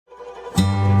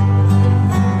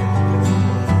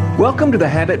Welcome to the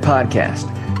Habit Podcast,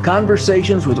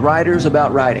 conversations with writers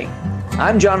about writing.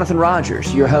 I'm Jonathan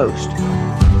Rogers, your host.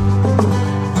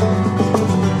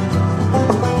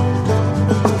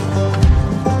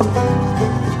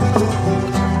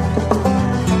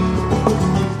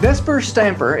 Vesper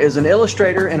Stamper is an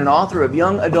illustrator and an author of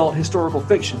young adult historical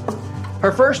fiction.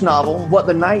 Her first novel, What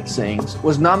the Night Sings,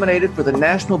 was nominated for the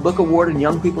National Book Award in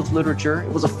Young People's Literature.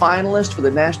 It was a finalist for the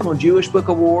National Jewish Book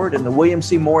Award and the William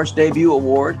C. Morris Debut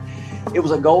Award. It was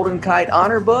a Golden Kite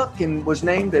Honor Book and was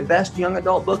named the Best Young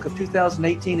Adult Book of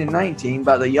 2018 and 19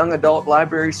 by the Young Adult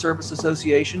Library Service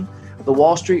Association, the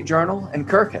Wall Street Journal, and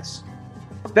Kirkus.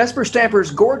 Vesper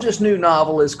Stamper's gorgeous new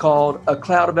novel is called A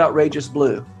Cloud of Outrageous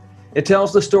Blue. It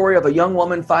tells the story of a young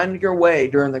woman finding her way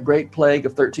during the Great Plague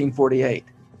of 1348.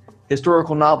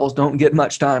 Historical novels don't get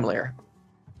much timelier.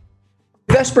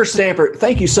 Vesper Stamper,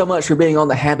 thank you so much for being on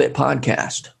the Habit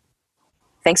Podcast.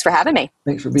 Thanks for having me.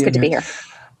 Thanks for being here. It's good to be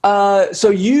here. So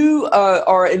you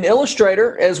are an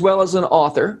illustrator as well as an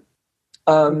author,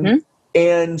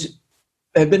 and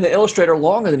have been an illustrator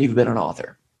longer than you've been an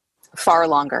author. Far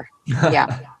longer,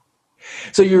 yeah.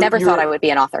 So you never thought I would be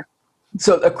an author.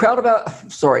 So A Cloud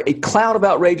of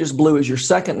Outrageous Blue is your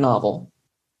second novel.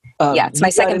 Yeah, it's my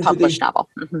second published novel.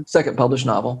 Mm-hmm. Second published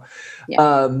novel,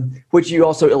 yeah. Which you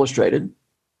also illustrated.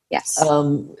 Yes.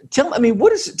 Tell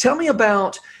me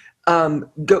about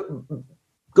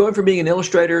going from being an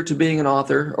illustrator to being an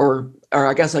author, or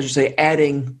I guess I should say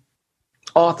adding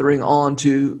authoring on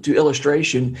to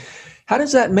illustration. How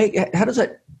does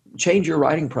that change your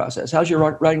writing process? How's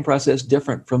your writing process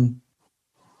different from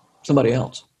somebody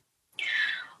else?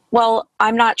 Well,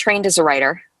 I'm not trained as a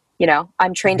writer.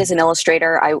 I'm trained as an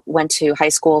illustrator. I went to high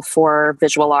school for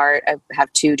visual art. I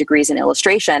have 2 degrees in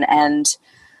illustration, and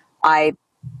I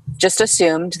just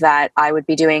assumed that I would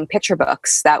be doing picture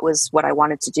books. That was what I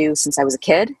wanted to do since I was a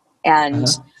kid. And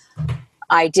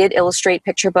I did illustrate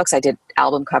picture books. I did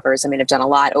album covers. I've done a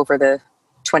lot over the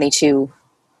 22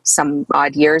 some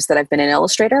odd years that I've been an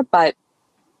illustrator, but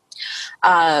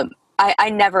I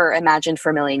never imagined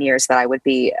for a million years that I would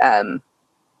be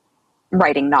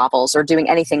writing novels or doing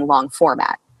anything long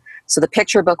format. So the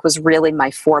picture book was really my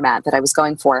format that I was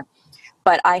going for.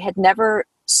 But I had never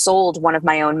sold one of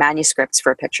my own manuscripts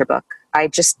for a picture book.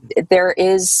 There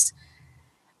is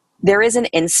an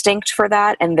instinct for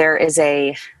that, and there's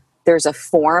a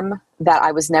form that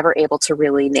I was never able to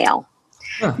really nail,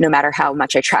 no matter how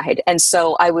much I tried. And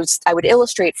so I would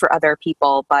illustrate for other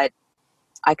people, but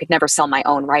I could never sell my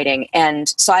own writing. And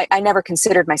so I never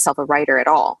considered myself a writer at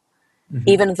all. Mm-hmm.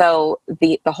 Even though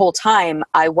the whole time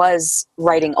I was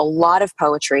writing a lot of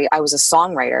poetry, I was a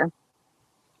songwriter.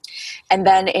 And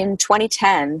then in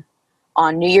 2010,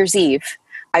 on New Year's Eve,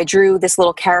 I drew this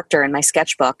little character in my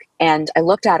sketchbook, and I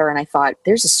looked at her and I thought,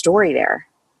 there's a story there.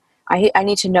 I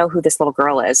need to know who this little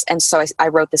girl is. And so I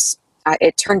wrote this.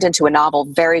 It turned into a novel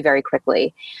very, very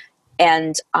quickly.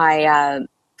 And I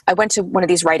went to one of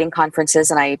these writing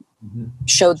conferences, and I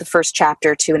showed the first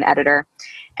chapter to an editor.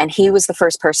 And he was the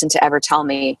first person to ever tell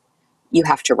me, you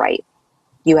have to write.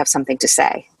 You have something to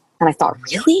say. And I thought,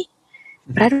 really?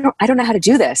 But I don't know how to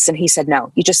do this. And he said,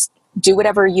 no, you just do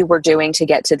whatever you were doing to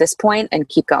get to this point and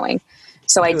keep going.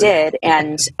 So I did.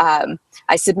 And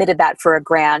I submitted that for a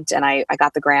grant, and I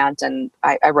got the grant, and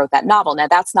I wrote that novel. Now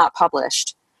that's not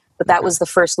published, but that was the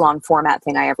first long format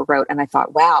thing I ever wrote. And I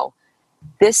thought, wow,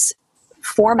 this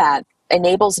format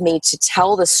enables me to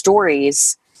tell the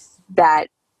stories that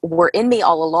were in me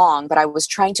all along, but I was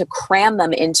trying to cram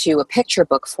them into a picture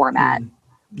book format,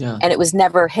 and it was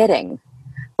never hitting.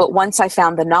 But once I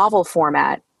found the novel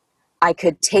format, I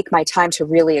could take my time to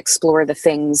really explore the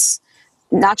things,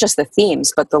 not just the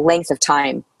themes, but the length of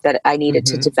time that I needed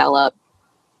to develop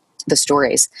the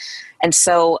stories. And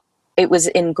so it was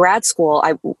in grad school.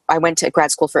 I went to grad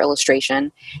school for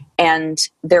illustration, and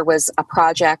there was a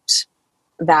project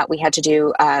that we had to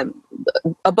do,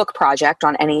 a book project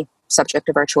on any subject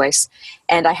of our choice.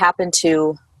 And I happened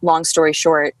to, long story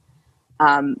short,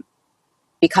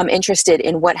 become interested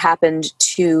in what happened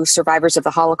to survivors of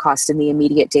the Holocaust in the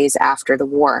immediate days after the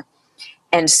war.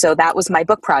 And so that was my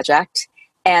book project.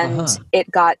 And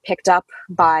it got picked up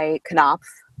by Knopf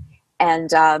and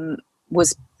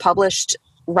was published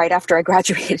right after I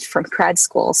graduated from grad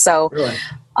school. So, really?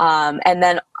 And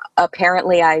then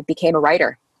apparently I became a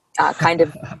writer. Kind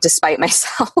of despite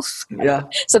myself. Yeah.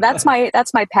 So that's my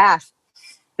path.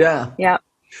 Yeah. Yeah.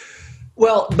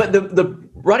 Well, but the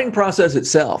writing process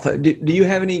itself, do you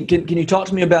have any, can you talk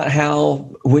to me about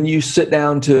how, when you sit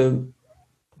down to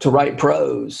write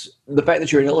prose, the fact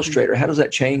that you're an illustrator, how does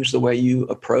that change the way you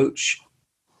approach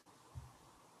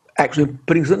actually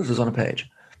putting sentences on a page?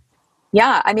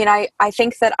 Yeah, I mean, I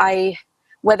think that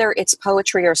whether it's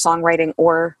poetry or songwriting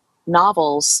or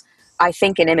novels, I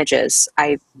think in images.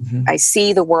 I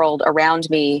see the world around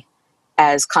me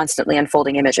as constantly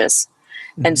unfolding images.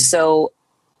 And so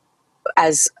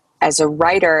as a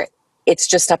writer, it's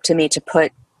just up to me to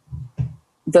put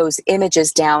those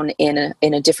images down in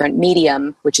a different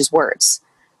medium, which is words.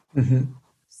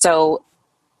 So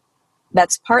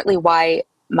that's partly why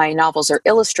my novels are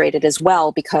illustrated as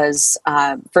well, because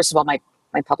first of all, my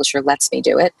publisher lets me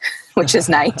do it, which is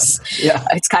nice. Yeah.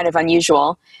 It's kind of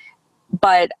unusual,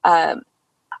 but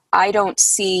I don't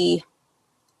see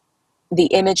the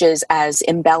images as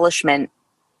embellishment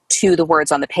to the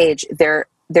words on the page. They're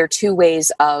two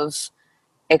ways of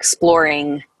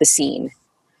exploring the scene,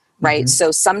 right?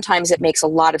 So sometimes it makes a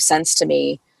lot of sense to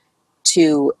me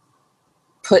to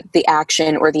put the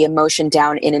action or the emotion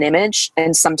down in an image,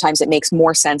 and sometimes it makes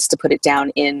more sense to put it down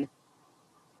in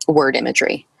word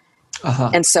imagery.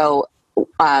 And so,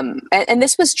 and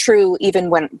this was true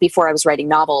even before I was writing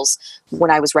novels. When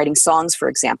I was writing songs, for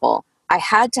example, I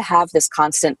had to have this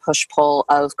constant push-pull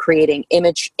of creating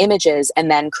images and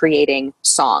then creating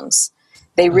songs.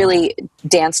 They really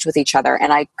danced with each other,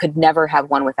 and I could never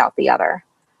have one without the other.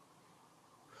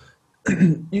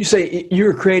 You say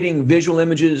you're creating visual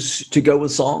images to go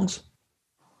with songs?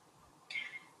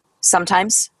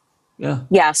 Sometimes. Yeah.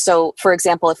 Yeah. So, for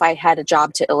example, if I had a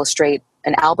job to illustrate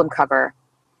an album cover,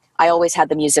 I always had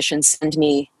the musicians send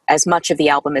me as much of the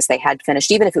album as they had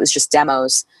finished, even if it was just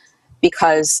demos,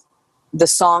 because the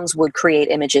songs would create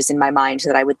images in my mind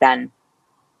that I would then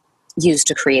use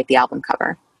to create the album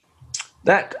cover.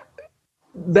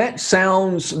 That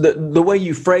sounds, the way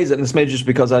you phrase it, and this may just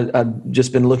because I've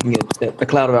just been looking at A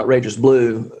Cloud of Outrageous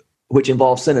Blue, which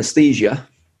involves synesthesia.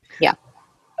 Yeah.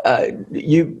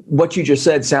 What you just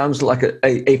said sounds like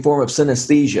a form of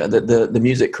synesthesia, that the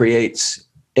music creates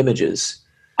images.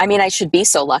 I mean, I should be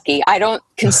so lucky. I don't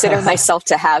consider myself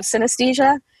to have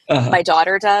synesthesia. My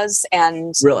daughter does.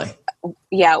 And really?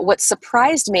 Yeah, what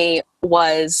surprised me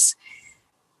was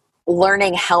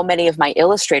learning how many of my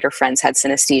illustrator friends had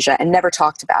synesthesia and never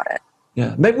talked about it.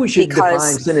 Yeah, maybe we should define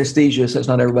synesthesia since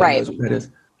not everybody knows what that is.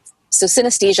 So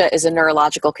synesthesia is a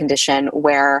neurological condition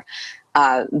where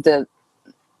the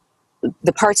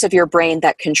parts of your brain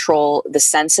that control the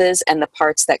senses and the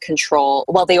parts that control,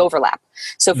 well, they overlap.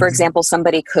 So for example,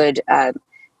 somebody could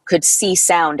see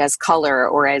sound as color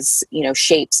or as,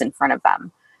 shapes in front of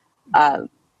them.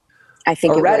 I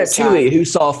think Ratatouille, who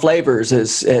saw flavors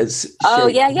as oh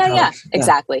yeah,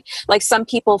 exactly. Like some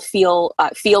people feel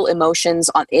emotions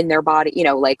in their body,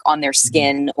 like on their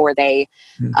skin, or they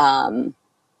they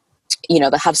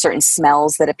have certain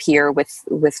smells that appear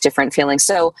with different feelings.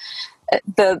 So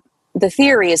the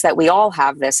theory is that we all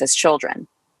have this as children,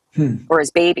 or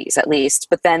as babies at least,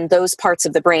 but then those parts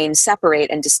of the brain separate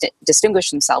and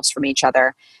distinguish themselves from each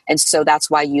other, and so that's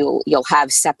why you'll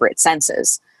have separate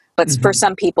senses. But for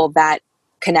some people, that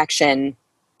connection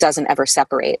doesn't ever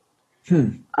separate.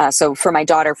 So for my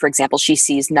daughter, for example, she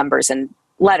sees numbers and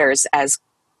letters as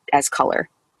color.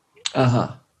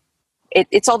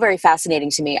 It's all very fascinating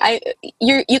to me.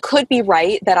 You could be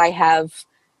right that I have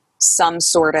some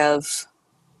sort of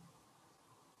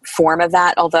form of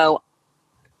that, although,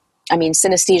 I mean,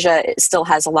 synesthesia still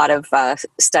has a lot of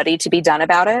study to be done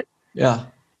about it. Yeah.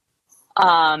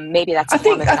 Maybe that's. I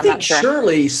think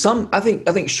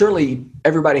surely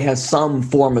everybody has some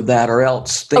form of that, or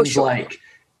else things like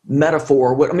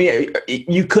metaphor.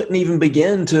 You couldn't even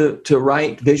begin to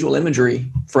write visual imagery,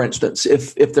 for instance,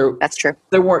 if there. That's true.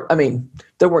 There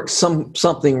weren't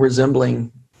something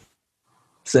resembling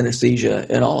synesthesia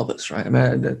in all of us, right? I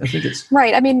mean, I think it's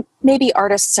right. I mean, maybe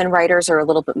artists and writers are a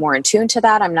little bit more in tune to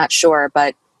that. I'm not sure,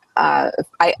 but I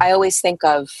always think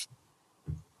of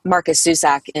Marcus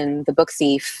Zusak in The Book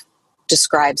Thief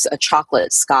describes a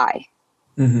chocolate sky.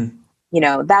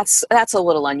 That's a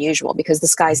little unusual because the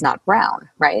sky's not brown,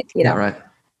 right? Right.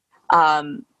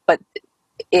 But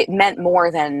it meant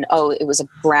more than, it was a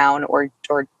brown or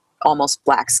almost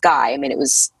black sky. I mean,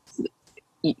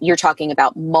 you're talking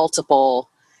about multiple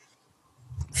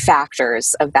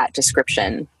factors of that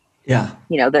description. Yeah.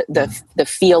 The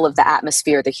feel of the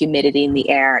atmosphere, the humidity in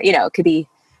the air, it could be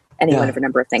any one of a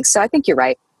number of things. So I think you're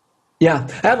right. Yeah.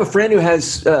 I have a friend who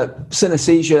has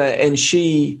synesthesia, and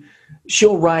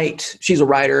she'll write, she's a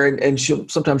writer, and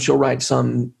sometimes she'll write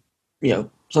some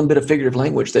bit of figurative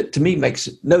language that to me makes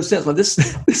no sense. Like this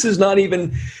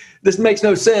makes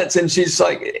no sense. And she's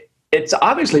like, it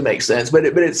obviously makes sense, but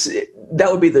that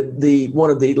would be the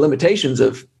one of the limitations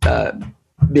of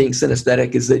being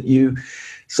synesthetic, is that you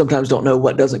sometimes don't know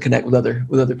what doesn't connect with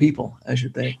other people, I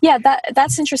should think. Yeah,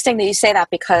 that's interesting that you say that,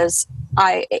 because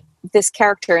this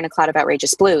character in A Cloud of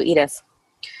Outrageous Blue, Edith,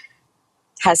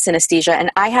 has synesthesia,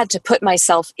 and I had to put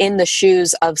myself in the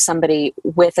shoes of somebody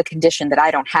with a condition that I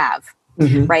don't have.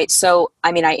 Mm-hmm. Right. So,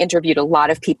 I mean, I interviewed a lot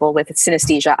of people with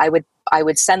synesthesia. I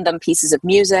would send them pieces of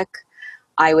music.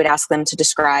 I would ask them to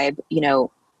describe,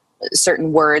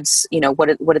 certain words, what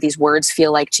do these words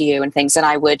feel like to you and things. And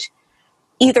I would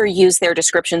either use their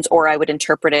descriptions or I would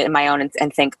interpret it in my own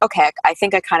and think, okay, I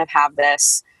think I kind of have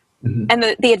this. Mm-hmm.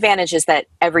 And the advantage is that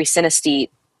every synesthete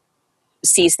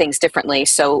sees things differently.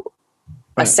 So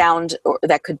a sound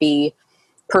that could be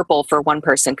purple for one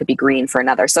person could be green for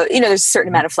another. So, there's a certain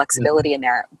amount of flexibility in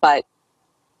there. But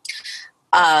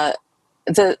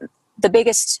the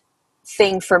biggest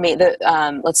thing for me,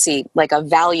 like a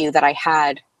value that I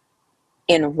had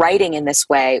in writing in this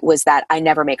way was that I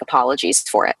never make apologies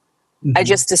for it. Mm-hmm. I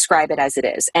just describe it as it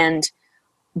is. And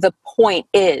the point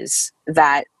is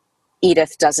that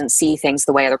Edith doesn't see things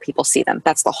the way other people see them.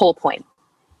 That's the whole point.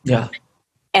 Yeah.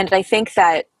 And I think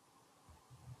that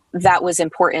was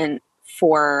important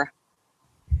for,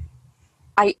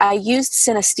 I used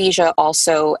synesthesia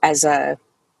also as a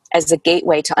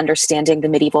gateway to understanding the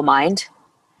medieval mind,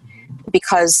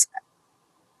 because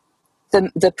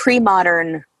the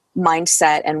pre-modern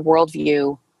mindset and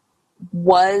worldview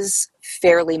was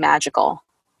fairly magical.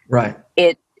 Right.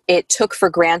 It took for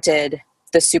granted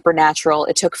the supernatural.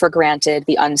 It took for granted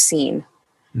the unseen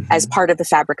as part of the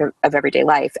fabric of everyday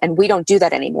life. And we don't do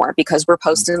that anymore because we're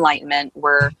post-Enlightenment,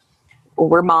 we're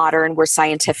modern, we're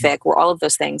scientific, we're all of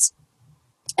those things.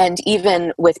 And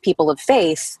even with people of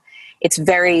faith, it's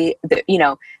very,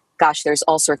 there's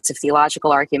all sorts of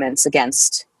theological arguments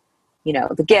against,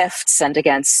 the gifts and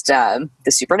against the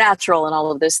supernatural and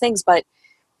all of those things. But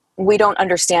we don't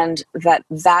understand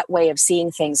that way of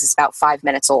seeing things is about 5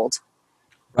 minutes old.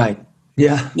 Right.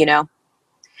 Yeah.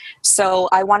 So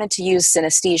I wanted to use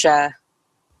synesthesia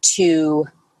to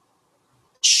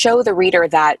show the reader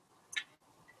that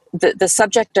the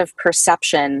subject of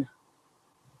perception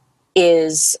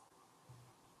is,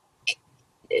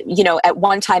 at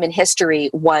one time in history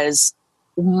was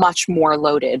much more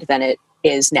loaded than it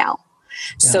is now.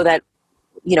 Yeah. So that,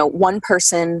 one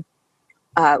person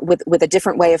with a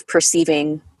different way of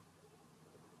perceiving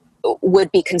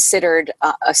would be considered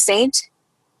a saint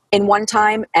in one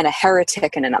time and a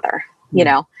heretic in another,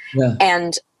 Yeah.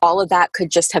 And all of that could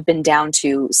just have been down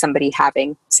to somebody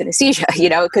having synesthesia,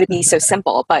 it could be so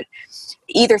simple, but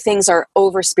either things are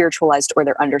over spiritualized or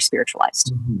they're under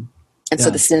spiritualized. Mm-hmm. And so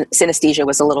the synesthesia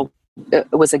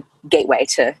was a gateway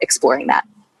to exploring that.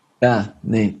 Yeah.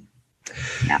 Neat.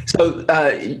 Yeah. So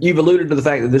you've alluded to the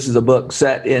fact that this is a book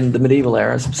set in the medieval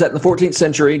era, set in the 14th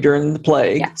century during the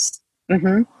plague. Yes.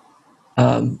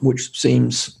 Mm-hmm. Which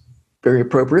seems very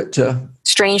appropriate to...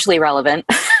 Strangely relevant.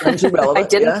 I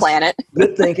didn't plan it.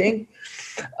 Good thinking.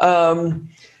 I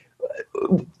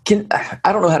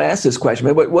don't know how to ask this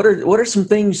question, but what are some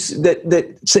things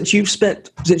that since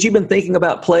you've been thinking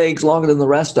about plagues longer than the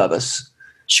rest of us?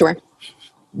 Sure.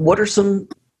 What are some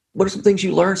things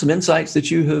you learned, some insights that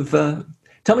you have?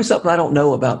 Tell me something I don't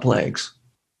know about plagues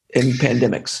and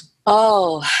pandemics.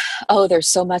 Oh, there's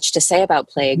so much to say about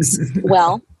plagues.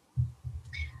 Well,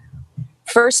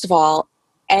 first of all,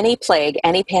 any plague,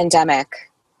 any pandemic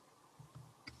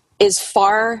is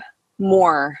far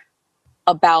more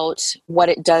about what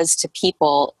it does to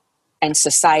people and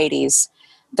societies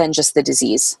than just the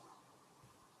disease.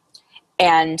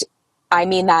 And I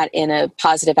mean that in a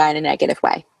positive and a negative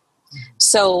way.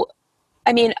 So,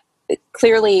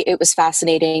 clearly it was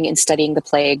fascinating in studying the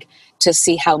plague to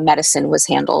see how medicine was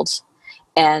handled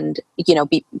and,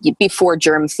 before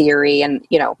germ theory and,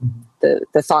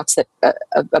 the thoughts that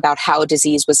about how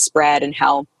disease was spread and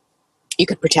how you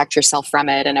could protect yourself from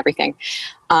it and everything.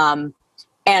 And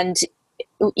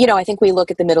I think we look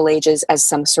at the Middle Ages as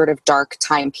some sort of dark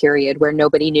time period where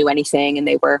nobody knew anything and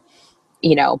they were,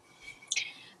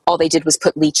 all they did was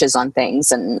put leeches on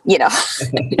things and,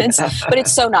 but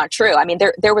it's so not true. I mean,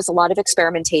 there was a lot of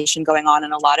experimentation going on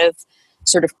and a lot of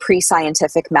sort of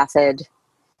pre-scientific method,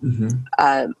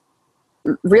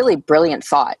 really brilliant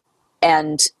thought.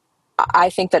 And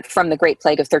I think that from the Great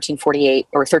Plague of 1348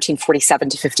 or 1347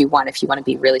 to 51, if you want to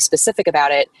be really specific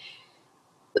about it,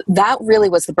 that really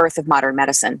was the birth of modern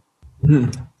medicine.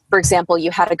 For example,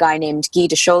 you had a guy named Guy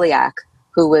de Chauliac,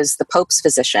 who was the Pope's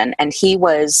physician, and he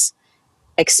was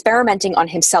experimenting on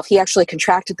himself. He actually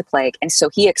contracted the plague, and so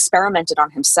he experimented on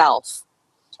himself,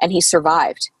 and he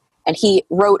survived. And he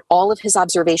wrote all of his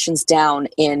observations down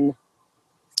in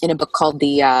a book called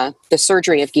The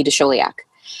Surgery of Guy de Chauliac.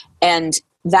 And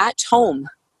that tome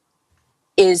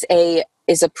is a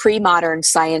pre-modern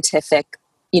scientific,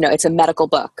 it's a medical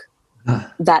book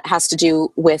that has to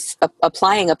do with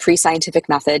applying a pre-scientific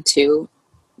method to,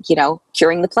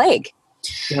 curing the plague.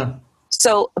 Yeah.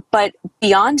 So, but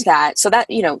beyond that, so that,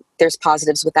 there's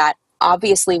positives with that.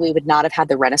 Obviously, we would not have had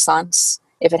the Renaissance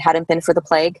if it hadn't been for the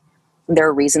plague. There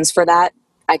are reasons for that.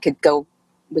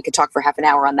 We could talk for half an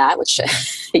hour on that, which,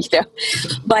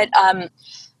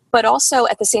 but also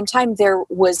at the same time, there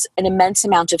was an immense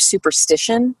amount of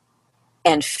superstition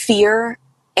and fear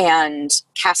and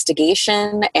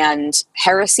castigation and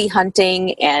heresy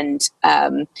hunting and,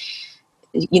 a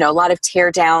lot of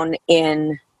tear down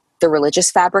in the religious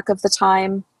fabric of the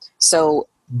time. So,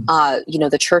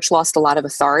 the church lost a lot of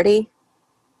authority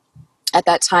at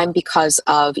that time because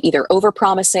of either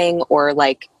overpromising or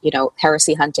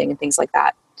heresy hunting and things like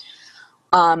that.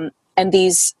 And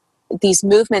these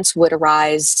movements would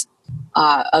arise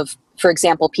of, for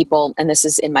example, people, and this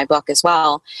is in my book as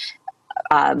well,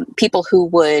 people who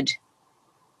would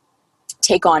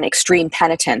take on extreme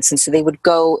penitence. And so they would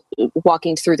go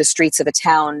walking through the streets of a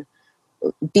town,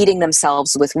 beating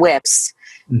themselves with whips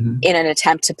in an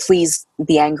attempt to please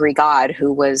the angry God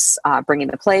who was bringing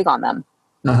the plague on them.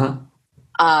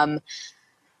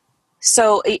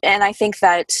 So, and I think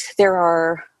that there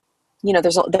are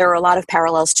a lot of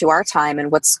parallels to our time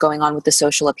and what's going on with the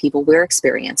social upheaval we're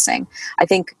experiencing. I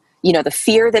think, the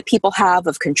fear that people have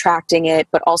of contracting it,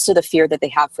 but also the fear that they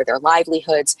have for their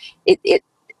livelihoods.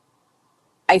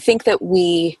 I think that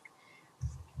we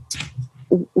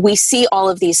see all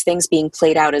of these things being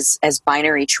played out as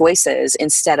binary choices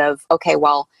instead of, okay,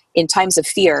 well, in times of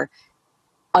fear,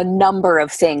 a number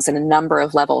of things and a number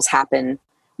of levels happen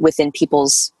within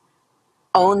people's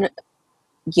own,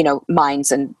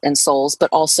 minds and souls, but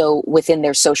also within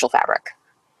their social fabric.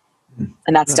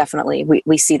 And that's definitely,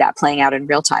 we see that playing out in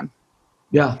real time.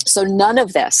 Yeah. So none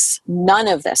of this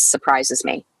surprises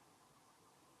me.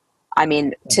 I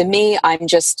mean, to me,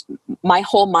 my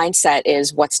whole mindset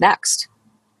is what's next?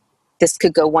 This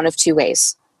could go one of two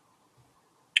ways.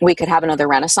 We could have another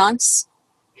Renaissance,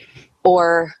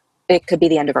 or it could be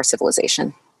the end of our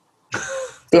civilization.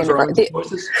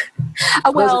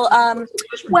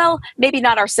 Well, maybe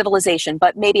not our civilization,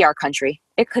 but maybe our country.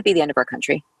 It could be the end of our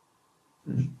country.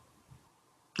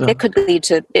 It could lead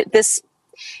to this,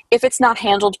 if it's not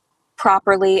handled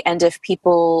properly, and if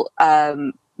people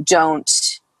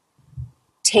don't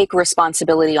take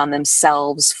responsibility on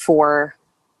themselves for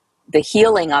the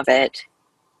healing of it,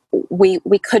 we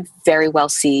could very well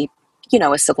see,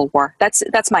 a civil war. That's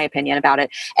my opinion about it.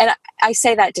 And I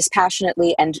say that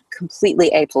dispassionately and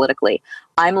completely apolitically.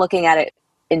 I'm looking at it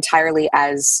entirely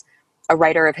as a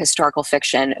writer of historical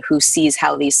fiction who sees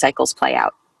how these cycles play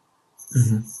out.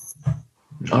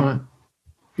 All right.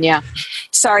 Yeah.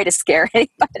 Sorry to scare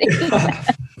anybody.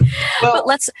 Well,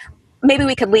 but maybe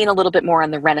we could lean a little bit more on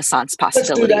the Renaissance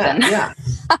possibility. Let's do that.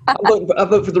 Yeah. I'll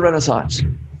vote for the Renaissance.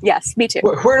 Yes, me too.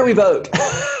 Where do we vote?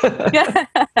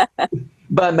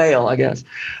 By mail, I guess.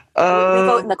 We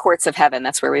vote in the courts of heaven.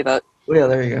 That's where we vote. Yeah,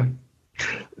 there you go.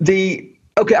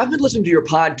 Okay, I've been listening to your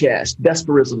podcast,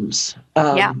 Vesperisms.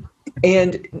 Yeah.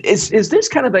 And is this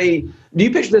kind of do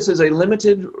you picture this as a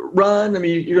limited run? I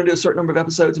mean, you're going to do a certain number of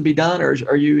episodes and be done, or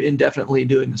are you indefinitely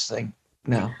doing this thing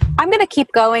now? I'm going to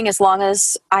keep going as long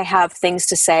as I have things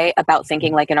to say about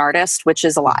thinking like an artist, which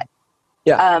is a lot.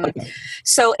 Yeah.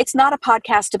 So it's not a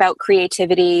podcast about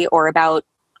creativity or about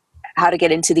how to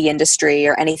get into the industry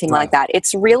or anything like that.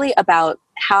 It's really about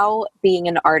how being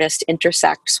an artist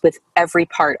intersects with every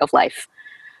part of life.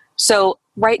 So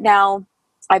right now,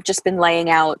 I've just been laying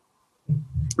out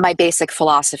my basic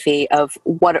philosophy of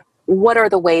what are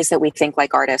the ways that we think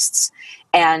like artists.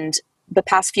 And the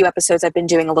past few episodes, I've been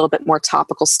doing a little bit more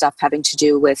topical stuff having to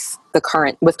do with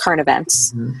current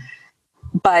events.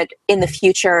 But in the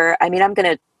future, I mean, I'm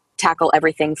going to tackle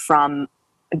everything from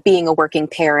being a working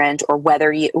parent or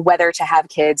whether to have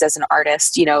kids as an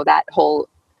artist, that whole,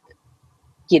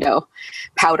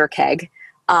 powder keg,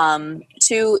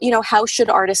 to, how should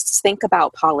artists think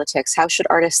about politics? How should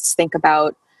artists think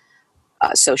about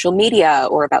social media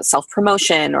or about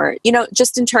self-promotion or,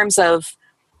 just in terms of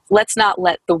let's not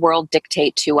let the world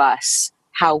dictate to us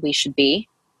how we should be,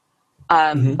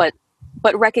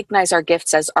 but recognize our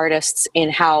gifts as artists in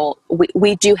how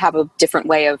we do have a different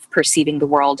way of perceiving the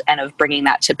world and of bringing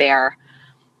that to bear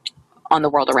on the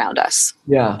world around us.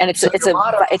 Yeah. And it's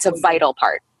a vital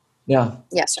part. Yeah.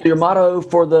 Yes. So your motto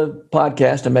for the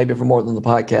podcast, and maybe for more than the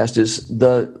podcast, is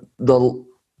the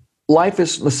life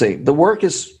is, let's see, the work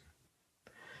is,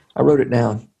 I wrote it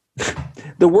down.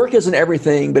 The work isn't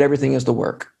everything, but everything is the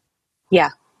work. Yeah.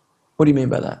 What do you mean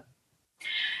by that?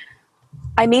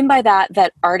 I mean by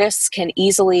that artists can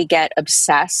easily get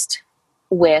obsessed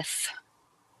with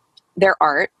their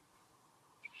art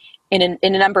in a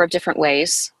number of different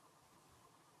ways.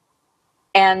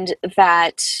 And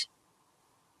that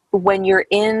when you're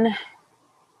in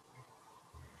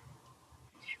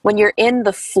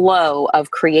the flow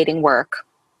of creating work,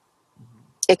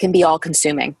 it can be all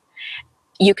consuming.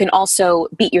 You can also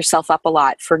beat yourself up a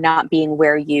lot for not being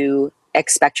where you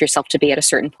expect yourself to be at a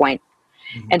certain point.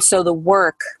 Mm-hmm. And so the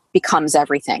work becomes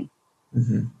everything.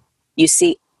 Mm-hmm. You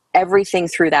see everything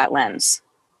through that lens,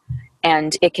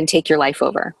 and it can take your life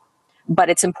over. But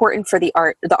it's important for the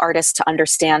artist to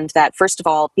understand that, first of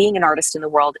all, being an artist in the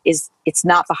world it's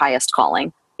not the highest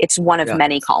calling. It's one of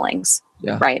many callings,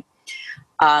 right?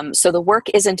 So the work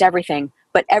isn't everything,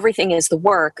 but everything is the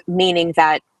work, meaning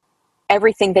that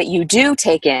everything that you do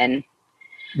take in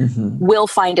will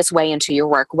find its way into your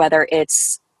work, whether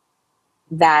it's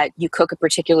that you cook a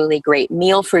particularly great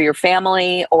meal for your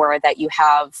family, or that you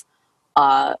have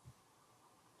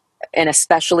an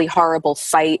especially horrible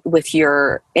fight with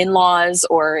your in-laws,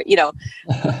 or,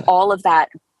 all of that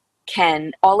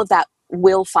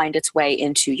will find its way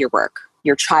into your work,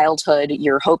 your childhood,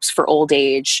 your hopes for old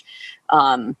age,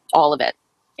 all of it.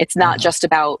 It's not just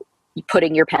about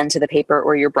putting your pen to the paper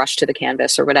or your brush to the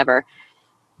canvas or whatever.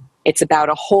 It's about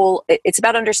it's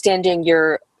about understanding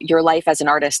your life as an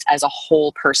artist as a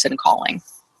whole person calling.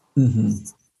 Mm-hmm.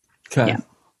 Okay. Yeah.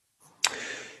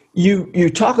 You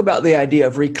talk about the idea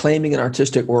of reclaiming an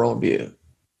artistic worldview.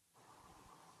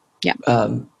 Yeah.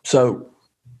 So,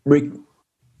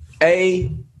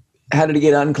 A, how did it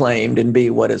get unclaimed? And B,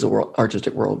 what is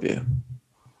artistic worldview?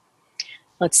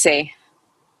 Let's see.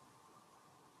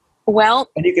 Well,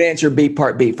 and you can answer B,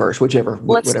 part B first, whichever.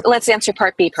 Let's answer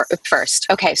part B first.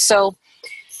 Okay, so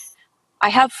I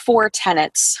have 4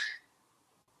 tenets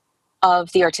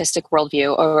of the artistic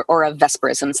worldview, or of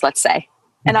Vesperisms, let's say.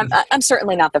 And I'm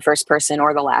certainly not the first person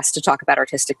or the last to talk about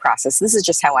artistic process. This is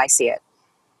just how I see it.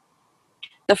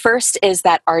 The first is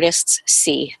that artists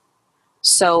see.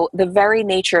 So the very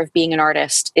nature of being an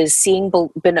artist is seeing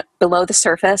below the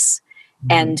surface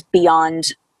and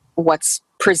beyond what's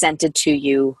presented to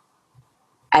you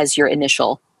as your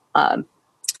initial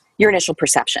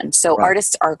perception. So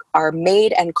artists are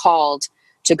made and called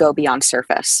to go beyond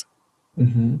surface.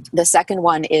 Mm-hmm. The second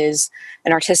one is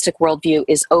an artistic worldview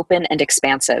is open and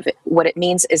expansive. What it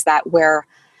means is that where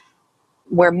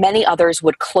many others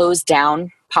would close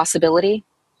down possibility,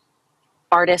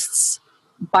 artists,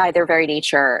 by their very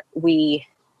nature, we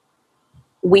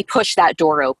push that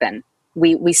door open.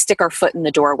 We stick our foot in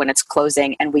the door when it's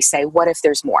closing, and we say, what if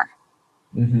there's more?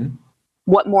 Mm-hmm.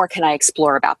 What more can I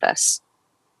explore about this?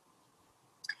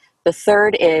 The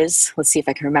third is, let's see if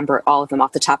I can remember all of them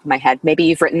off the top of my head. Maybe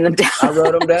you've written them down. I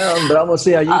wrote them down, but I'm going to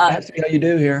see how you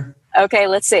do here. Okay,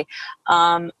 let's see.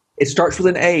 It starts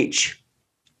with an H.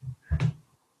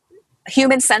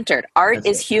 Human-centered. Art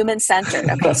is human-centered.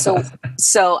 Okay,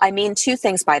 so I mean 2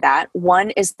 things by that.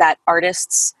 One is that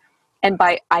artists, and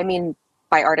by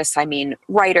artists, I mean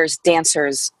writers,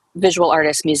 dancers, visual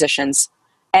artists, musicians,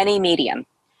 any medium,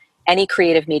 any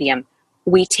creative medium,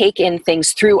 we take in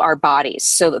things through our bodies.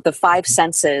 So that the 5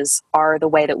 senses are the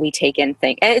way that we take in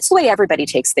things. It's the way everybody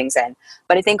takes things in.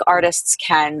 But I think artists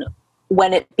can,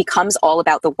 when it becomes all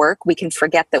about the work, we can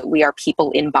forget that we are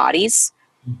people in bodies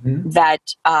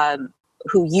that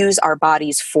who use our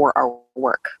bodies for our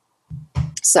work.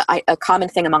 So a common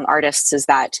thing among artists is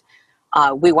that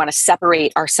we want to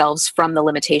separate ourselves from the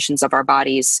limitations of our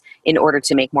bodies in order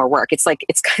to make more work. It's like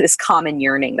it's this common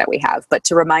yearning that we have, but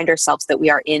to remind ourselves that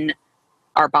we are in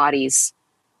our bodies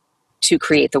to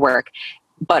create the work,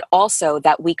 but also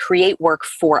that we create work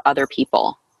for other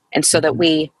people. And so that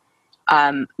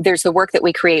there's the work that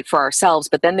we create for ourselves,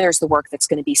 but then there's the work that's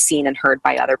going to be seen and heard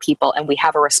by other people. And we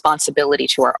have a responsibility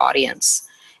to our audience,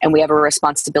 and we have a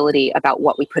responsibility about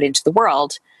what we put into the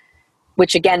world,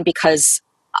 which again, because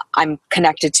I'm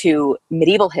connected to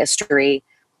medieval history,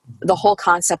 the whole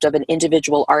concept of an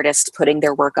individual artist putting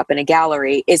their work up in a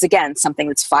gallery is again something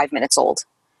that's 5 minutes old.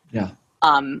 Yeah.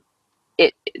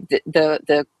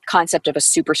 The concept of a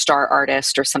superstar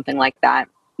artist or something like that,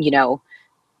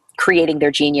 creating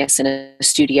their genius in a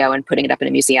studio and putting it up in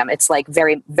a museum, it's like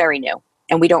very, very new.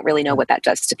 And we don't really know what that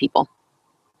does to people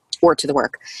or to the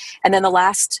work. And then the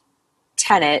last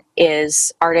tenet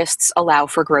is artists allow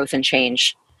for growth and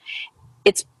change.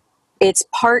 It's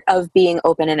part of being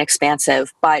open and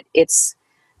expansive, but it's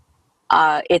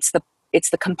the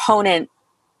component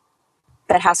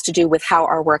that has to do with how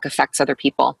our work affects other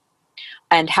people,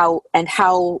 and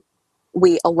how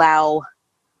we allow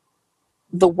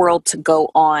the world to go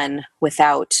on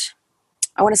without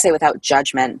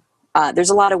judgment. There's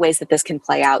a lot of ways that this can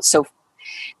play out. So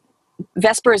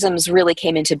Vesperisms really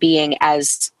came into being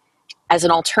as as an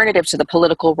alternative to the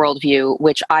political worldview,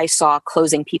 which I saw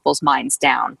closing people's minds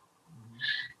down.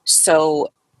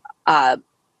 So,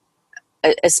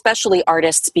 especially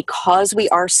artists, because we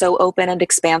are so open and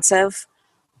expansive,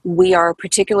 we are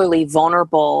particularly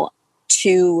vulnerable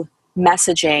to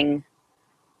messaging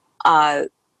that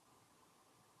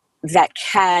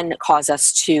can cause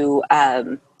us to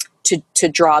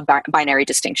draw binary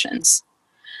distinctions.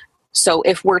 So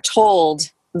if we're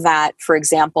told that, for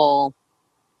example,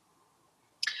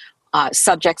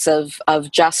 subjects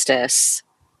of justice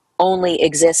only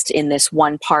exist in this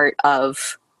one part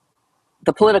of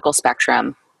the political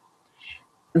spectrum,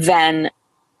 then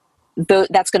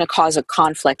that's going to cause a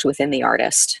conflict within the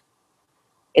artist.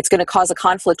 It's going to cause a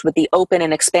conflict with the open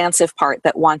and expansive part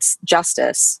that wants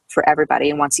justice for everybody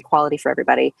and wants equality for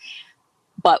everybody,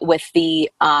 but with the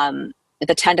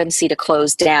tendency to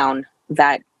close down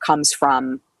that comes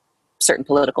from certain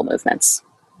political movements.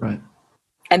 Right.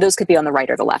 And those could be on the right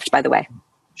or the left, by the way.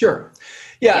 Sure.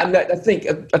 Yeah. And I think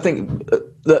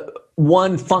the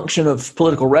one function of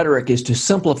political rhetoric is to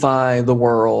simplify the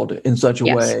world in such a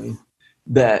way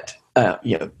that,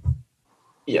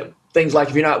 things like,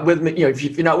 if you're not with me, if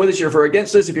you're not with us, you're for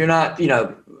against us. If you're not,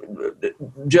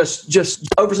 just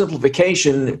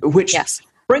oversimplification, which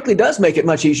frankly does make it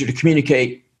much easier to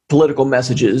communicate political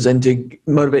messages and to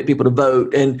motivate people to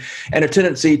vote, and a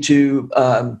tendency to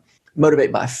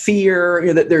motivate by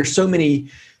fear. That there's so many,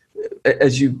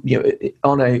 as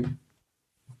on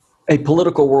a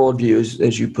political worldview,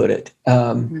 as you put it,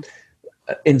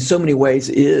 in so many ways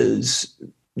is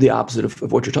the opposite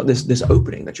of what you're talking. This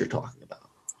opening that you're talking about.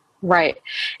 Right.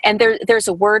 And there's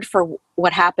a word for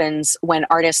what happens when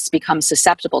artists become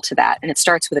susceptible to that. And it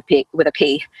starts with a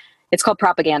P. It's called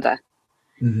propaganda.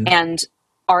 Mm-hmm. And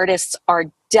artists are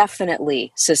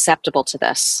definitely susceptible to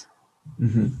this.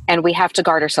 Mm-hmm. And we have to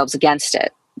guard ourselves against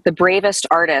it. The bravest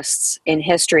artists in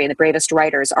history and the bravest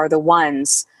writers are the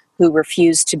ones who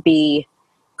refuse to be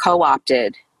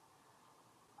co-opted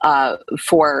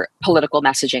for political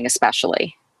messaging,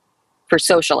 especially for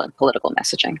social and political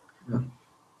messaging.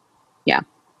 Yeah.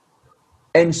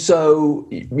 And so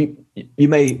you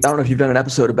may, I don't know if you've done an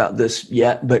episode about this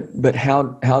yet, but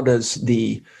how does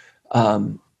the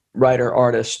writer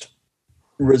artist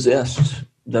resist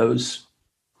those,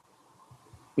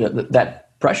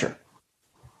 that pressure?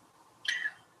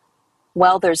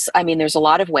 Well, there's a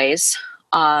lot of ways.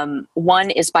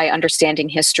 One is by understanding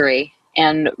history.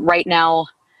 And right now,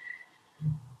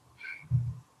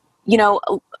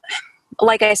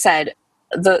 like I said,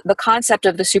 the concept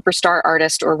of the superstar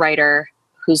artist or writer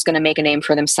who's going to make a name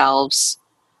for themselves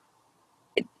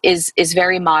is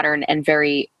very modern and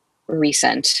very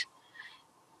recent.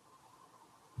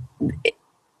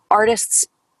 Artists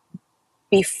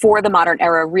before the modern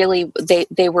era, really,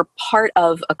 they were part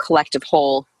of a collective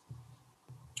whole.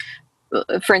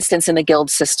 For instance, in the guild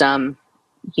system,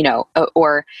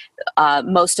 or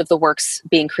most of the works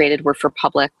being created were for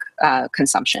public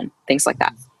consumption, things like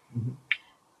that. Mm-hmm.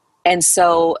 And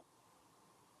so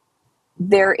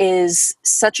there is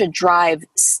such a drive,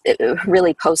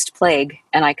 really post-plague,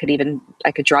 and I could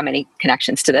draw many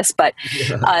connections to this, but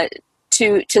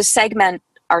to segment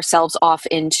ourselves off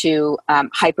into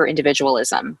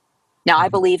hyper-individualism. Now, I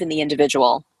believe in the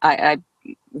individual. I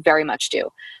very much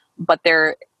do. But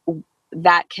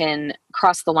that can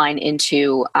cross the line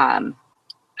into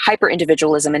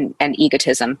hyper-individualism and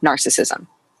egotism, narcissism.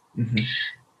 Mm-hmm.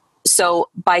 So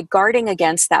by guarding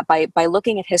against that, by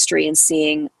looking at history and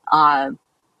seeing, by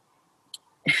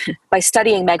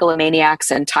studying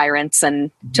megalomaniacs and tyrants and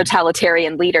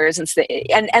totalitarian leaders and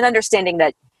understanding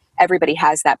that everybody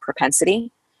has that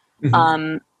propensity,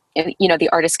 and, the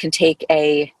artist can take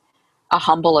a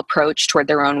humble approach toward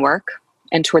their own work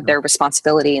and toward their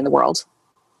responsibility in the world.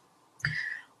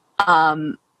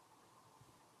 And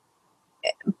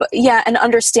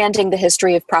understanding the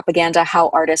history of propaganda, how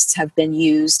artists have been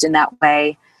used in that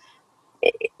way.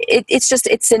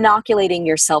 It's inoculating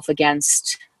yourself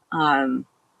against those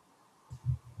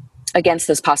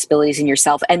possibilities in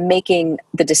yourself and making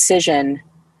the decision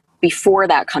before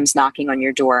that comes knocking on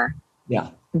your door. Yeah.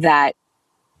 That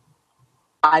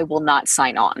I will not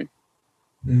sign on.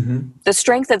 Mm-hmm. The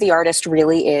strength of the artist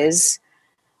really is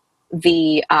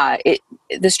the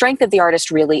strength of the artist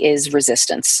really is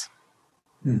resistance.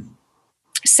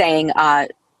 Saying, I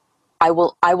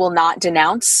will not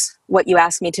denounce what you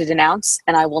ask me to denounce,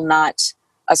 and I will not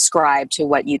ascribe to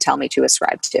what you tell me to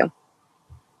ascribe to.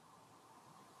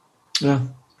 Yeah.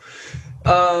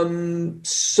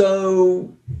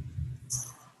 So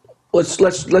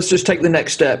let's just take the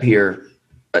next step here.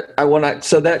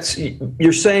 So that's,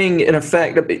 you're saying in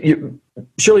effect,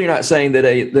 surely you're not saying that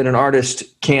an artist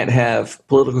can't have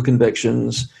political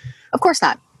convictions. Of course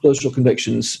not. Social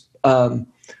convictions.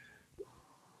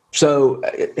 So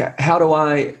how do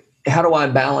I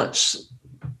balance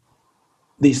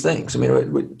these things? I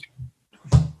mean,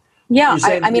 yeah, you're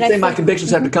saying my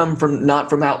convictions have to come not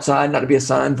from outside, not to be a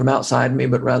sign from outside me,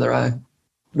 but rather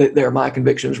they're my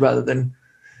convictions rather than.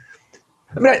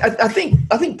 I mean, I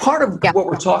think part of what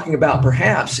we're talking about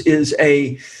perhaps is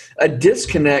a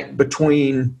disconnect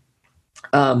between,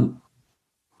 the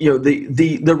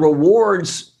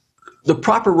rewards, the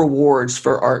proper rewards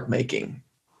for art making,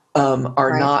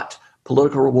 are not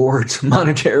political rewards,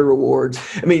 monetary rewards.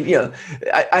 I mean,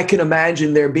 I can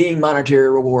imagine there being monetary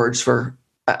rewards for.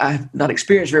 I've not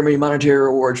experienced very many monetary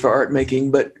rewards for art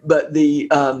making, but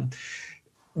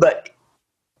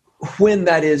when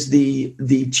that is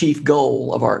the chief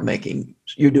goal of art making,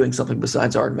 you're doing something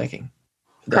besides art making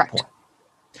at that Correct.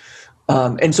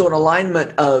 point. And so an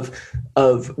alignment of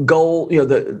goal,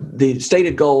 the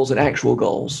stated goals and actual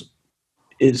goals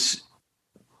is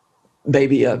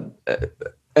maybe a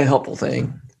helpful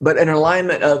thing, but an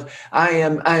alignment of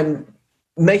I'm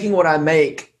making what I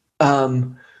make,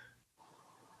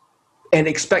 and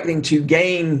expecting to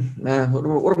gain,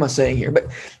 what am I saying here? But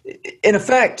in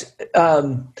effect,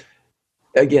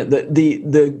 again,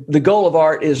 the goal of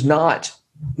art is not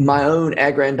my own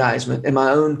aggrandizement and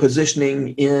my own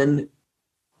positioning in,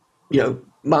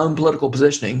 my own political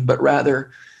positioning, but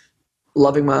rather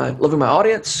loving my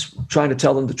audience, trying to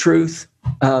tell them the truth.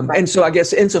 And so I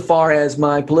guess insofar as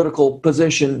my political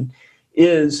position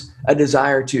is a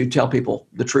desire to tell people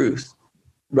the truth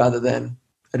rather than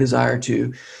a desire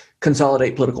to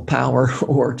consolidate political power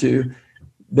or to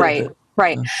benefit.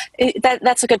 Right.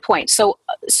 That's a good point. So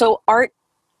art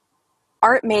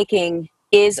making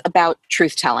is about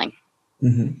truth telling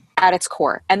at its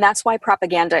core, and that's why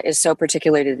propaganda is so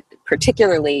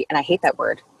particularly, and I hate that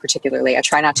word particularly. I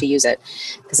try not to use it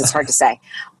because it's hard to say.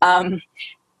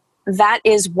 That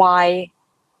is why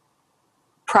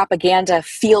propaganda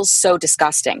feels so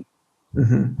disgusting.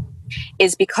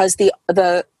 Is because the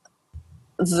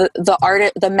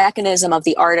mechanism of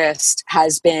the artist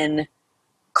has been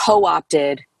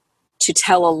co-opted to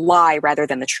tell a lie rather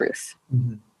than the truth.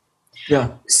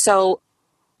 Yeah. So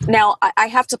now I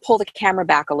have to pull the camera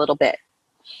back a little bit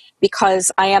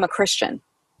because I am a Christian.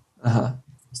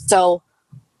 So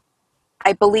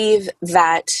I believe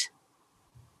that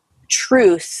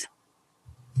truth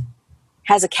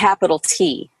has a capital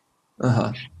T,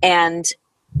 and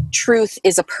truth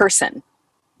is a person.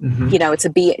 It's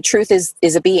truth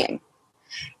is a being,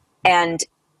 and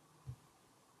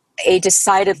a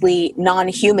decidedly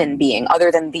non-human being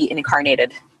other than the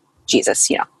incarnated Jesus,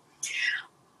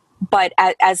 but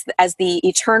as the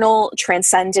eternal,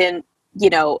 transcendent,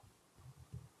 I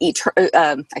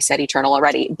said eternal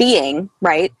already, being,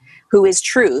 right, who is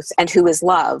truth and who is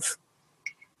love.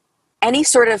 Any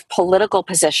sort of political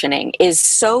positioning is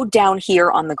so down here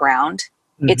on the ground.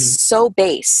 It's so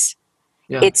base.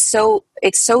 Yeah. It's so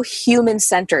human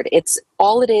centered. It's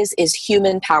all it is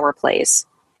human power plays.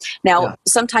 Now,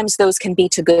 sometimes those can be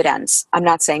to good ends. I'm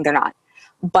not saying they're not,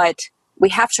 but we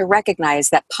have to recognize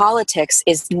that politics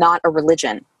is not a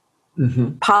religion.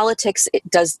 Politics, it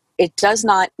does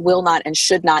not, will not, and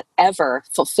should not ever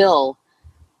fulfill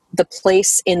the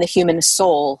place in the human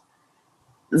soul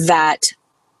that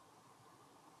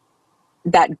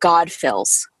God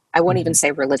fills. I won't even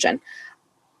say religion.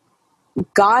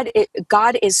 God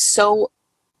is so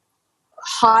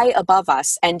high above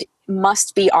us and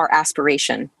must be our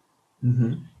aspiration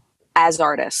as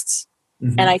artists.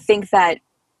 And I think that,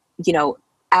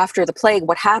 after the plague,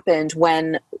 what happened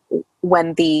when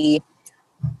the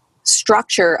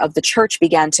structure of the church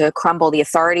began to crumble, the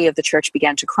authority of the church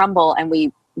began to crumble, and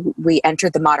we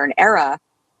entered the modern era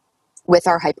with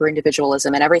our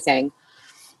hyper-individualism and everything,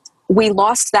 we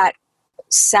lost that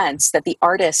sense that the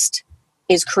artist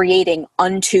is creating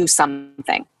unto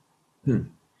something.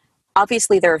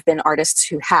 Obviously, there have been artists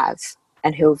who have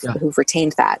and who've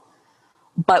retained that,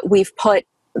 but we've put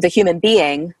the human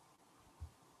being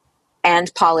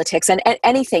and politics and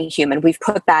anything human, we've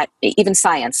put that, even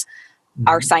science,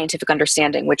 our scientific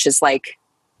understanding, which is like,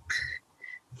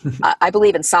 I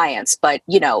believe in science, but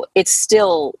it's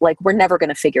still like, we're never going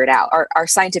to figure it out. Our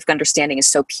scientific understanding is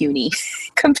so puny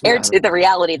compared to the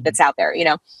reality that's out there,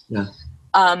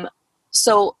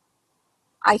 So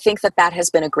I think that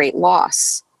has been a great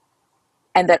loss,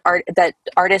 and that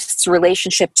artists'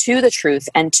 relationship to the truth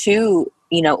and to,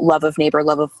 love of neighbor,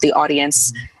 love of the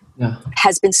audience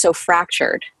has been so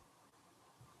fractured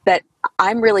that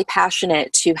I'm really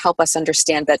passionate to help us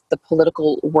understand that the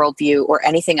political worldview or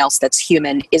anything else that's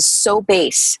human is so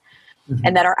base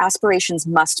and that our aspirations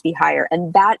must be higher.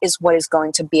 And that is what is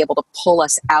going to be able to pull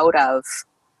us out of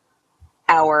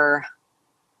our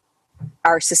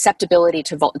susceptibility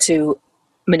to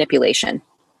manipulation.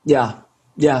 Yeah.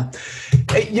 Yeah.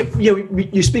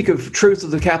 You speak of truth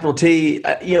with a capital T.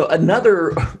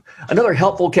 Another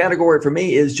helpful category for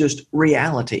me is just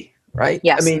reality, right?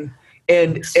 Yes. I mean,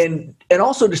 and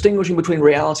also distinguishing between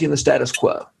reality and the status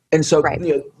quo. And so, right.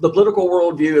 The political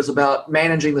worldview is about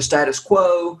managing the status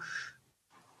quo,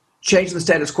 changing the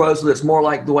status quo so that it's more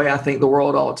like the way I think the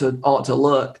world ought to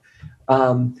look.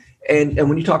 And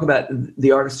when you talk about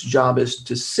the artist's job is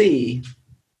to see,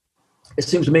 it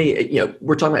seems to me,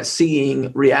 we're talking about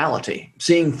seeing reality,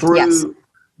 seeing through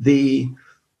the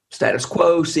status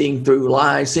quo, seeing through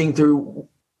lies, seeing through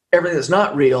everything that's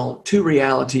not real to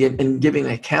reality, and giving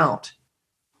an account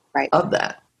of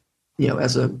that,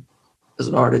 as an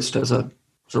artist, as a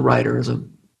writer, as a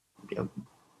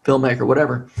filmmaker,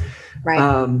 whatever.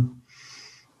 Right.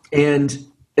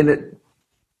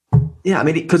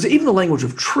 Because even the language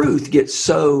of truth gets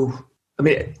so. I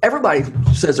mean, everybody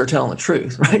says they're telling the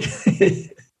truth, right?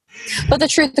 But the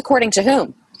truth according to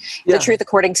whom? Yeah. The truth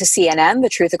according to CNN, the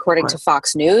truth according to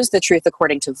Fox News, the truth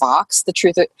according to Vox, the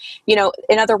truth,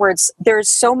 in other words, there are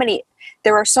so many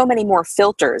more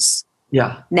filters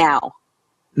now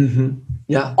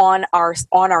on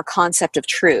our concept of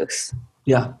truth.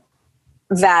 Yeah.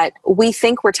 That we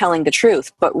think we're telling the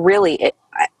truth, but really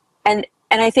and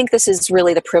I think this is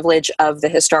really the privilege of the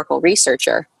historical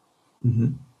researcher.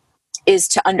 Mm-hmm. Is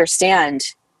to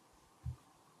understand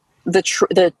the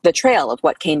trail of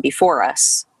what came before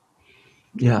us.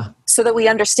 Yeah. So that we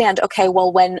understand, okay,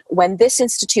 well, when this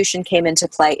institution came into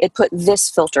play, it put this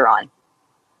filter on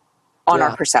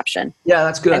our perception. Yeah,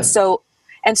 that's good. And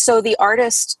so the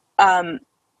artist,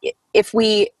 if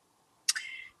we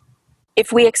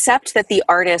accept that the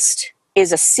artist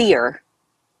is a seer,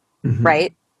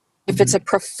 right? If it's a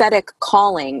prophetic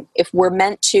calling, if we're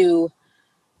meant to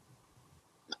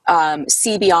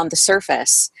see beyond the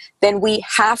surface, then we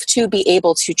have to be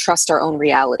able to trust our own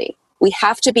reality. We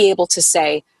have to be able to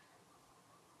say,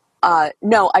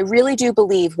 no, I really do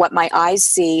believe what my eyes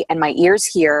see and my ears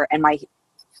hear and my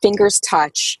fingers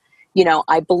touch.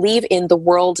 I believe in the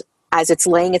world as it's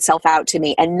laying itself out to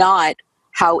me, and not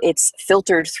how it's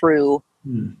filtered through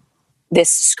this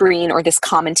screen or this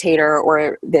commentator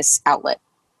or this outlet.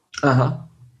 Uh-huh.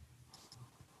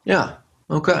 Yeah.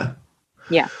 Okay.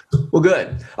 Yeah. Well,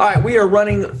 good. All right. We are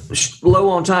running low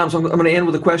on time, so I'm going to end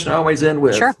with a question I always end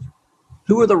with. Sure.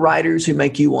 Who are the writers who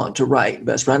make you want to write,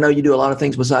 Vesper? I know you do a lot of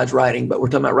things besides writing, but we're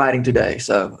talking about writing today.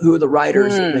 So who are the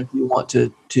writers that make you want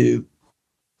to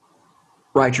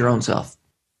write your own self?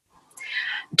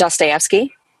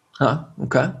 Dostoevsky. Huh?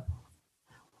 Okay.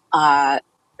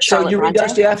 So you read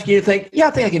Dostoevsky, you think, I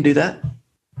think I can do that.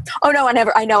 Oh no,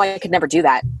 I know I could never do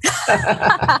that.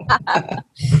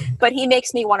 But he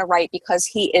makes me want to write because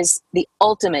he is the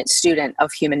ultimate student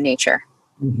of human nature.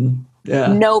 Mm-hmm.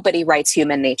 Yeah. Nobody writes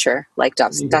human nature like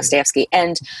Dostoevsky.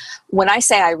 And when I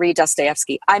say I read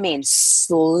Dostoevsky, I mean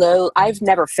slow. I've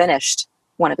never finished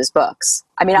one of his books.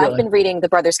 I mean, really? I've been reading The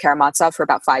Brothers Karamazov for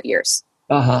about 5 years.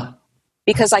 Uh-huh.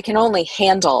 Because I can only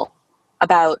handle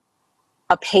about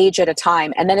a page at a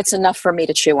time, and then it's enough for me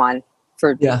to chew on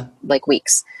for like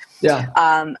weeks. Yeah.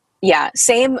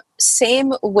 Same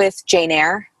with Jane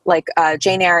Eyre. Like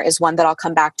Jane Eyre is one that I'll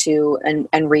come back to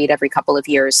and read every couple of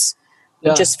years,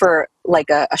 just for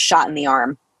like a shot in the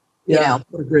arm. Yeah.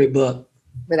 What a great book.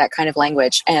 For that kind of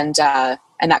language and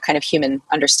that kind of human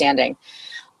understanding.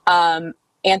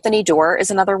 Anthony Doerr is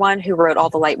another one who wrote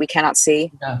All the Light We Cannot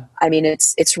See. Yeah. I mean,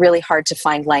 it's really hard to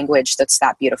find language that's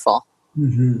that beautiful.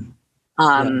 Mm-hmm.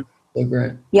 So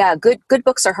great. Yeah, good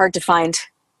books are hard to find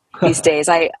these days.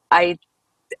 I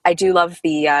do love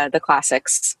the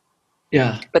classics.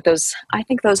 Yeah. But I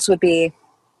think those would be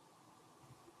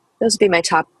my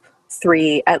top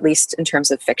 3, at least in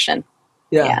terms of fiction.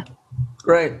 Yeah.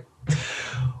 Great.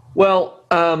 Well,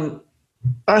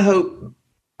 I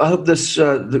hope this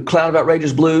The Cloud of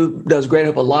Outrageous Blue does great. I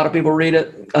hope a lot of people read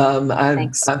it.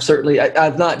 Thanks.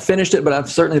 I've not finished it, but I've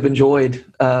certainly enjoyed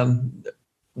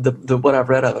the what I've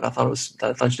read of it. I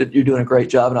thought you're doing a great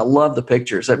job, and I love the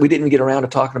pictures. We didn't get around to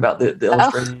talking about the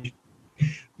illustration,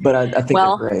 but I think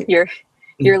they're great.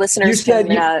 Your listeners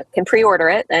can pre-order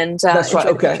it, and that's right.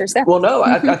 Okay. There. Well, no,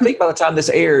 I think by the time this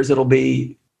airs, it'll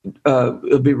be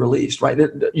released. Right?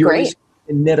 You're great.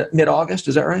 In mid-August,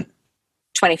 is that right?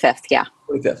 25th. Yeah.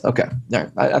 25th. Okay. All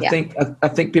right. I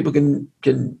think people can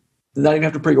not even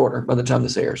have to pre-order by the time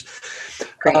this airs.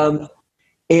 Great.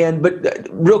 But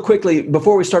real quickly,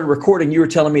 before we started recording, you were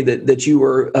telling me that you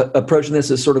were approaching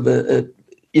this as sort of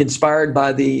inspired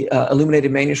by the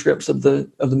illuminated manuscripts of the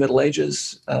Middle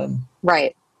Ages.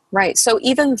 Right. So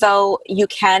even though you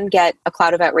can get A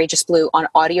Cloud of Outrageous Blue on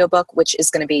audiobook, which is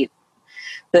going to be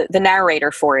the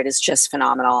narrator for it is just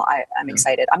phenomenal. I'm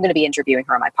excited. I'm going to be interviewing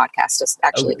her on my podcast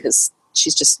actually because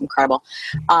she's just incredible.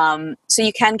 So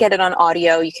you can get it on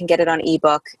audio, you can get it on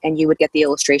ebook, and you would get the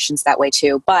illustrations that way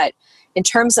too. But in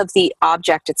terms of the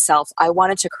object itself, I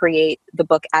wanted to create the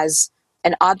book as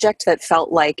an object that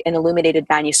felt like an illuminated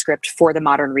manuscript for the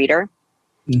modern reader.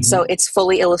 Mm-hmm. So it's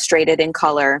fully illustrated in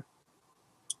color,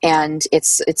 and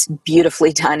it's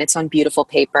beautifully done. It's on beautiful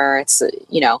paper. It's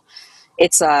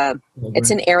it's an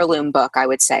heirloom book. I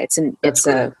would say it's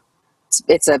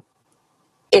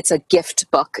a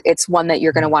gift book. It's one that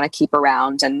you're going to want to keep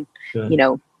around and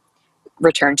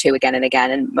return to again and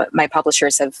again. And my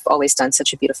publishers have always done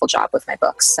such a beautiful job with my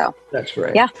books. So that's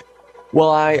great. Yeah. Well,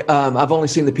 I've only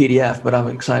seen the PDF, but I'm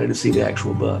excited to see the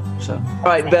actual book. So, all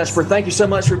right, Thanks. Vesper, thank you so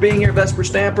much for being here, Vesper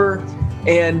Stamper,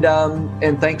 and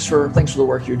thanks for the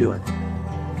work you're doing.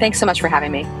 Thanks so much for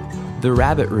having me. The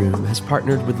Rabbit Room has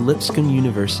partnered with Lipscomb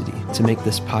University to make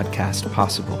this podcast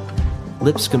possible.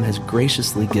 Lipscomb has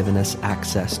graciously given us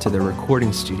access to their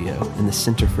recording studio in the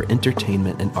Center for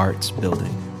Entertainment and Arts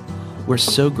building. We're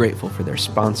so grateful for their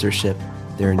sponsorship,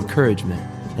 their encouragement,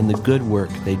 and the good work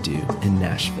they do in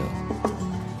Nashville.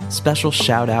 Special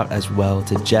shout out as well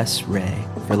to Jess Ray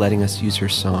for letting us use her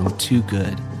song Too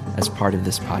Good as part of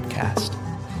this podcast.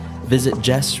 Visit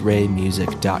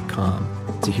jessraymusic.com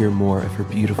to hear more of her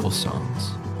beautiful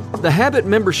songs. The Habit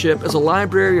membership is a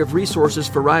library of resources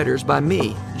for writers by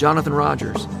me, Jonathan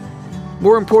Rogers.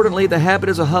 More importantly, The Habit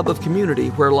is a hub of community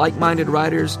where like-minded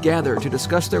writers gather to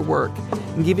discuss their work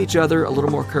and give each other a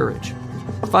little more courage.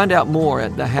 Find out more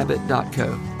at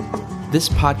thehabit.co. This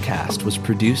podcast was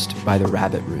produced by The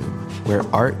Rabbit Room, where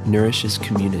art nourishes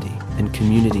community and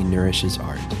community nourishes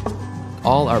art.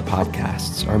 All our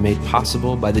podcasts are made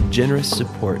possible by the generous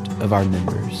support of our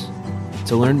members.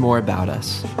 To learn more about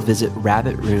us, visit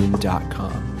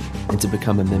rabbitroom.com, and to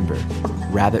become a member,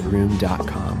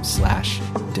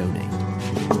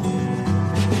 rabbitroom.com/donate.